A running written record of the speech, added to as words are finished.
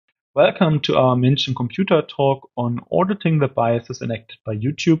Welcome to our Mensch computer talk on auditing the biases enacted by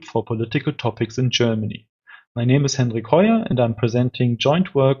YouTube for political topics in Germany. My name is Hendrik Heuer and I'm presenting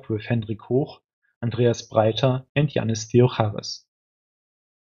joint work with Hendrik Hoch, Andreas Breiter and Yannis Theocharis.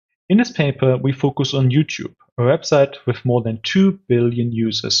 In this paper, we focus on YouTube, a website with more than 2 billion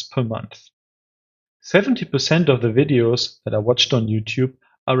users per month. 70% of the videos that are watched on YouTube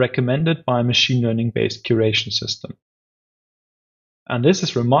are recommended by a machine learning-based curation system. And this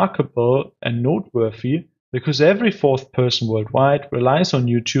is remarkable and noteworthy because every fourth person worldwide relies on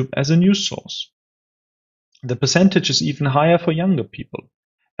YouTube as a news source. The percentage is even higher for younger people.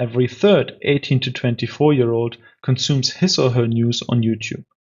 Every third 18 to 24-year-old consumes his or her news on YouTube.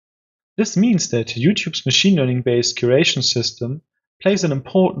 This means that YouTube's machine learning-based curation system plays an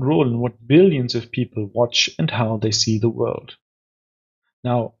important role in what billions of people watch and how they see the world.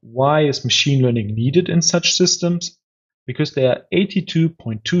 Now, why is machine learning needed in such systems? Because there are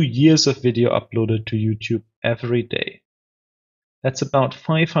 82.2 years of video uploaded to YouTube every day. That's about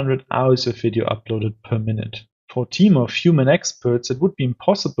 500 hours of video uploaded per minute. For a team of human experts, it would be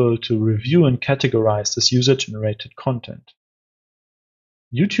impossible to review and categorize this user-generated content.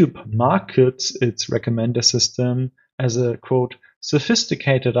 YouTube markets its recommender system as a, quote,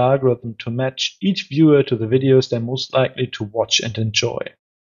 sophisticated algorithm to match each viewer to the videos they're most likely to watch and enjoy.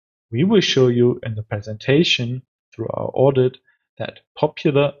 We will show you in the presentation through our audit that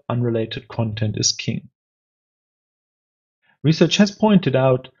popular, unrelated content is king. Research has pointed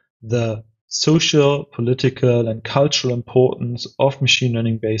out the social, political, and cultural importance of machine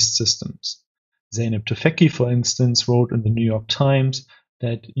learning-based systems. Zeynep Tufekci, for instance, wrote in the New York Times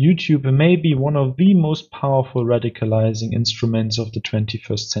that YouTube may be one of the most powerful radicalizing instruments of the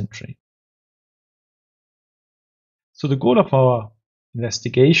 21st century. So the goal of our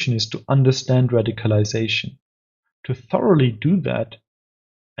investigation is to understand radicalization. To thoroughly do that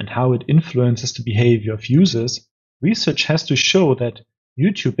and how it influences the behavior of users, research has to show that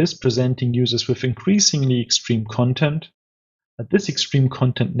YouTube is presenting users with increasingly extreme content, that this extreme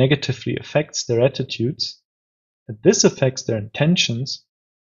content negatively affects their attitudes, that this affects their intentions,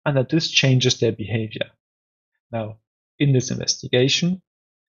 and that this changes their behavior. Now, in this investigation,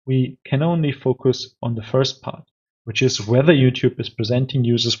 we can only focus on the first part, which is whether YouTube is presenting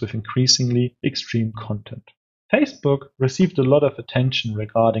users with increasingly extreme content. Facebook received a lot of attention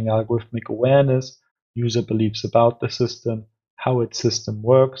regarding algorithmic awareness, user beliefs about the system, how its system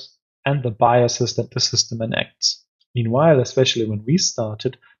works, and the biases that the system enacts. Meanwhile, especially when we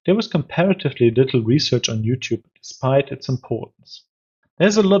started, there was comparatively little research on YouTube despite its importance.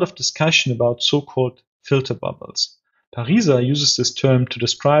 There's a lot of discussion about so-called filter bubbles. Pariser uses this term to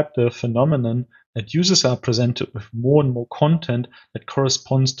describe the phenomenon that users are presented with more and more content that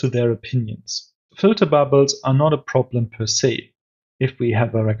corresponds to their opinions. Filter bubbles are not a problem per se. If we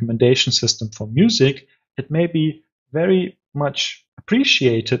have a recommendation system for music, it may be very much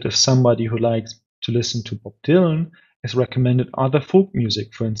appreciated if somebody who likes to listen to Bob Dylan is recommended other folk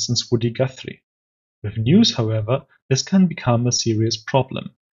music, for instance Woody Guthrie. With news, however, this can become a serious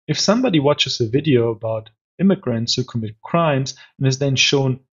problem. If somebody watches a video about immigrants who commit crimes and is then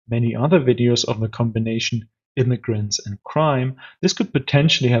shown many other videos of the combination immigrants and crime, this could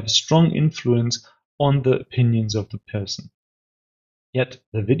potentially have a strong influence on the opinions of the person. Yet,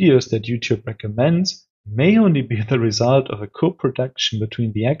 the videos that YouTube recommends may only be the result of a co-production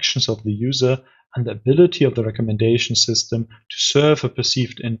between the actions of the user and the ability of the recommendation system to serve a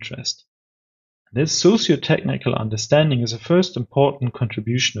perceived interest. This socio-technical understanding is a first important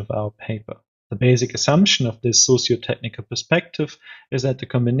contribution of our paper. The basic assumption of this socio-technical perspective is that the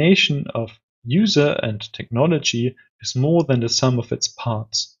combination of user and technology is more than the sum of its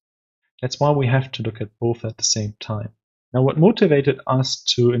parts. That's why we have to look at both at the same time. Now, what motivated us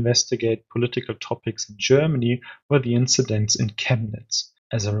to investigate political topics in Germany were the incidents in Chemnitz.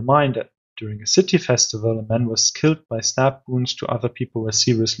 As a reminder, during a city festival, a man was killed by stab wounds, 2 other people were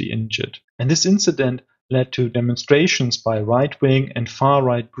seriously injured. And this incident led to demonstrations by right-wing and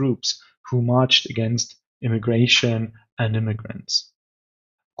far-right groups who marched against immigration and immigrants.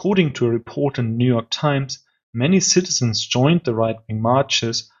 According to a report in the New York Times, many citizens joined the right-wing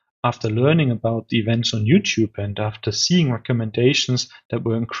marches after learning about the events on YouTube and after seeing recommendations that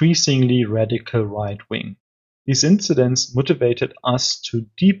were increasingly radical right-wing. These incidents motivated us to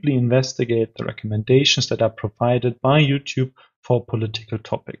deeply investigate the recommendations that are provided by YouTube for political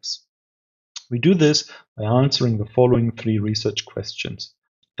topics. We do this by answering the following 3 research questions.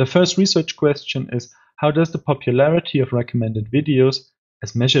 The first research question is, how does the popularity of recommended videos,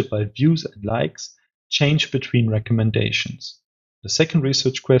 as measured by views and likes, change between recommendations? The second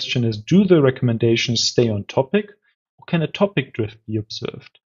research question is, do the recommendations stay on topic, or can a topic drift be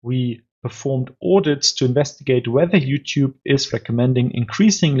observed? We performed audits to investigate whether YouTube is recommending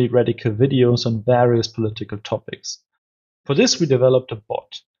increasingly radical videos on various political topics. For this, we developed a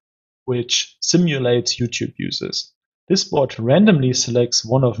bot, which simulates YouTube users. This bot randomly selects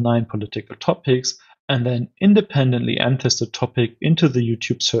one of 9 political topics and then independently enters the topic into the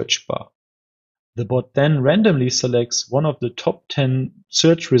YouTube search bar. The bot then randomly selects one of the top 10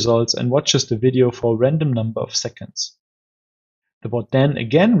 search results and watches the video for a random number of seconds. The bot then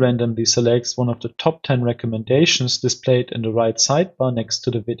again randomly selects one of the top 10 recommendations displayed in the right sidebar next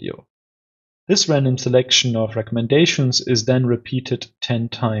to the video. This random selection of recommendations is then repeated 10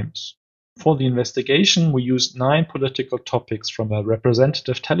 times. For the investigation, we used 9 political topics from a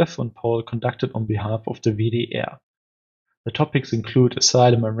representative telephone poll conducted on behalf of the WDR. The topics include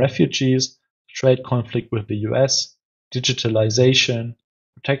asylum and refugees, trade conflict with the US, digitalization,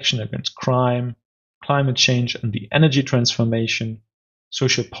 protection against crime, climate change and the energy transformation,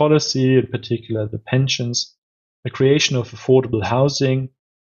 social policy, in particular the pensions, the creation of affordable housing,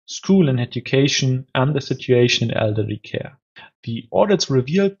 school and education, and the situation in elderly care. The audits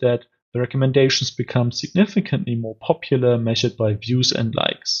revealed that the recommendations become significantly more popular measured by views and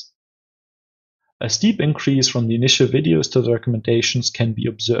likes. A steep increase from the initial videos to the recommendations can be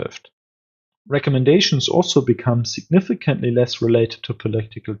observed. Recommendations also become significantly less related to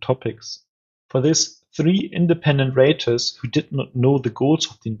political topics. For this, 3 independent raters who did not know the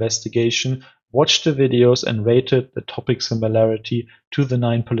goals of the investigation watched the videos and rated the topic similarity to the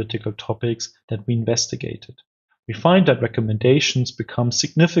 9 political topics that we investigated. We find that recommendations become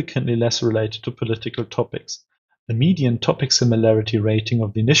significantly less related to political topics. The median topic similarity rating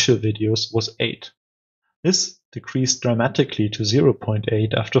of the initial videos was 8. This decreased dramatically to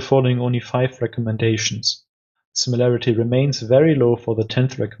 0.8 after following only 5 recommendations. Similarity remains very low for the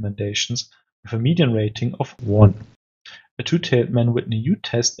 10th recommendations, with a median rating of 1. A two-tailed man Whitney U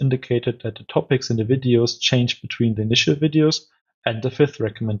test indicated that the topics in the videos changed between the initial videos and the 5th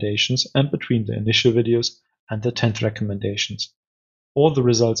recommendations and between the initial videos and the 10th recommendations. All the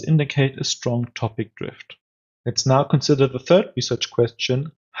results indicate a strong topic drift. Let's now consider the third research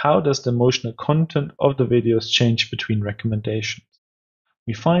question: how does the emotional content of the videos change between recommendations?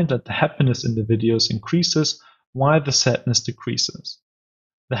 We find that the happiness in the videos increases while the sadness decreases.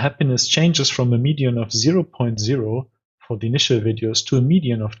 The happiness changes from a median of 0.0 for the initial videos to a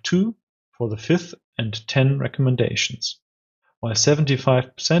median of 2 for the 5th and 10 recommendations. While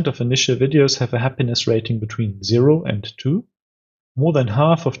 75% of initial videos have a happiness rating between 0 and 2, more than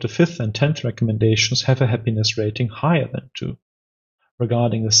half of the 5th and 10th recommendations have a happiness rating higher than 2.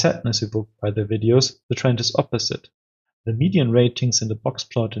 Regarding the sadness evoked by the videos, the trend is opposite. The median ratings in the box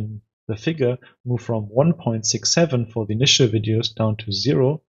plot in the figure move from 1.67 for the initial videos down to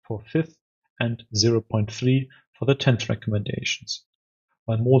 0 for 5th and 0.3 for the 10th recommendations.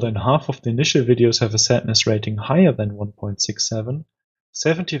 While more than half of the initial videos have a sadness rating higher than 1.67,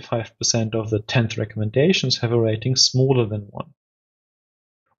 75% of the 10th recommendations have a rating smaller than 1.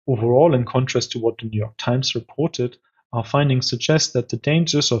 Overall, in contrast to what the New York Times reported, our findings suggest that the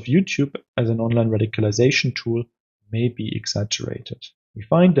dangers of YouTube as an online radicalization tool may be exaggerated. We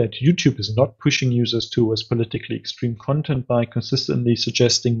find that YouTube is not pushing users towards politically extreme content by consistently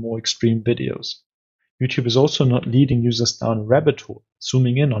suggesting more extreme videos. YouTube is also not leading users down a rabbit hole,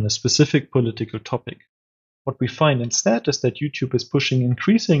 zooming in on a specific political topic. What we find instead is that YouTube is pushing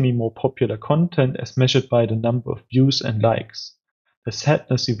increasingly more popular content as measured by the number of views and likes. The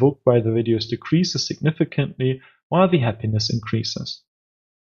sadness evoked by the videos decreases significantly while the happiness increases.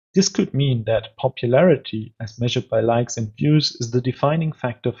 This could mean that popularity, as measured by likes and views, is the defining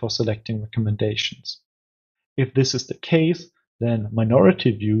factor for selecting recommendations. If this is the case, then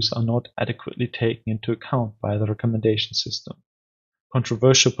minority views are not adequately taken into account by the recommendation system.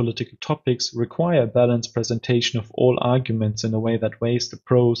 Controversial political topics require a balanced presentation of all arguments in a way that weighs the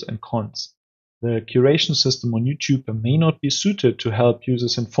pros and cons. The curation system on YouTube may not be suited to help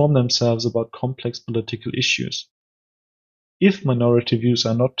users inform themselves about complex political issues. If minority views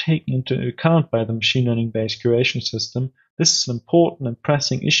are not taken into account by the machine learning-based curation system, this is an important and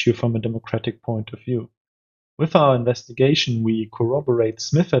pressing issue from a democratic point of view. With our investigation, we corroborate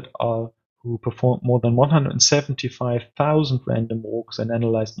Smith et al., who performed more than 175,000 random walks and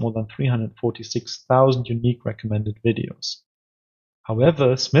analyzed more than 346,000 unique recommended videos.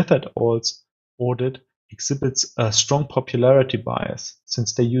 However, Smith et al.'s audit exhibits a strong popularity bias,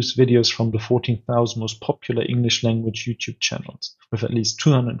 since they use videos from the 14,000 most popular English language YouTube channels, with at least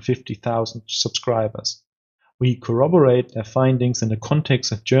 250,000 subscribers. We corroborate their findings in the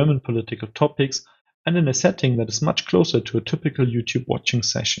context of German political topics and in a setting that is much closer to a typical YouTube watching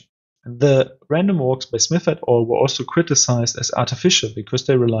session. The random walks by Smith et al. Were also criticized as artificial because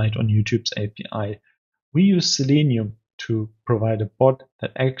they relied on YouTube's API. We use Selenium to provide a bot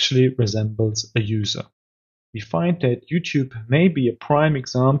that actually resembles a user. We find that YouTube may be a prime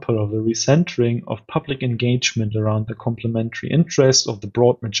example of the recentering of public engagement around the complementary interests of the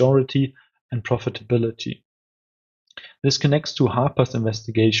broad majority and profitability. This connects to Harper's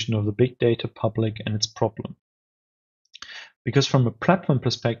investigation of the big data public and its problem. Because from a platform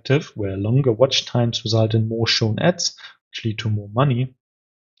perspective, where longer watch times result in more shown ads, which lead to more money,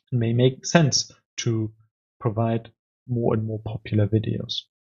 it may make sense to provide more and more popular videos.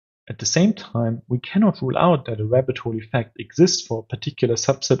 At the same time, we cannot rule out that a rabbit hole effect exists for a particular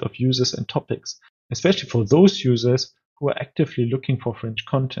subset of users and topics, especially for those users who are actively looking for fringe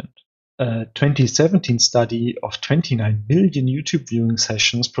content. A 2017 study of 29 million YouTube viewing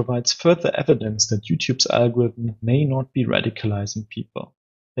sessions provides further evidence that YouTube's algorithm may not be radicalizing people.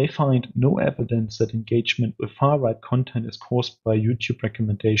 They find no evidence that engagement with far-right content is caused by YouTube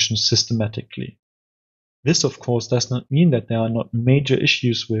recommendations systematically. This, of course, does not mean that there are not major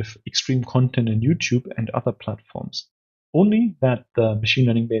issues with extreme content in YouTube and other platforms. Only that the machine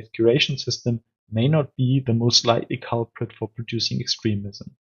learning-based curation system may not be the most likely culprit for producing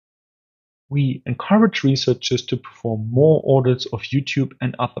extremism. We encourage researchers to perform more audits of YouTube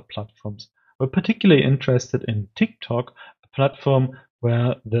and other platforms. We're particularly interested in TikTok, a platform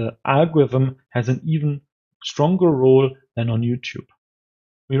where the algorithm has an even stronger role than on YouTube.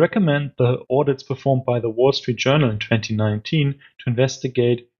 We recommend the audits performed by the Wall Street Journal in 2019 to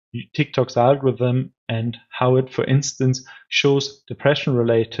investigate TikTok's algorithm and how it, for instance, shows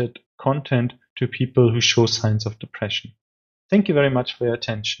depression-related content to people who show signs of depression. Thank you very much for your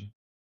attention.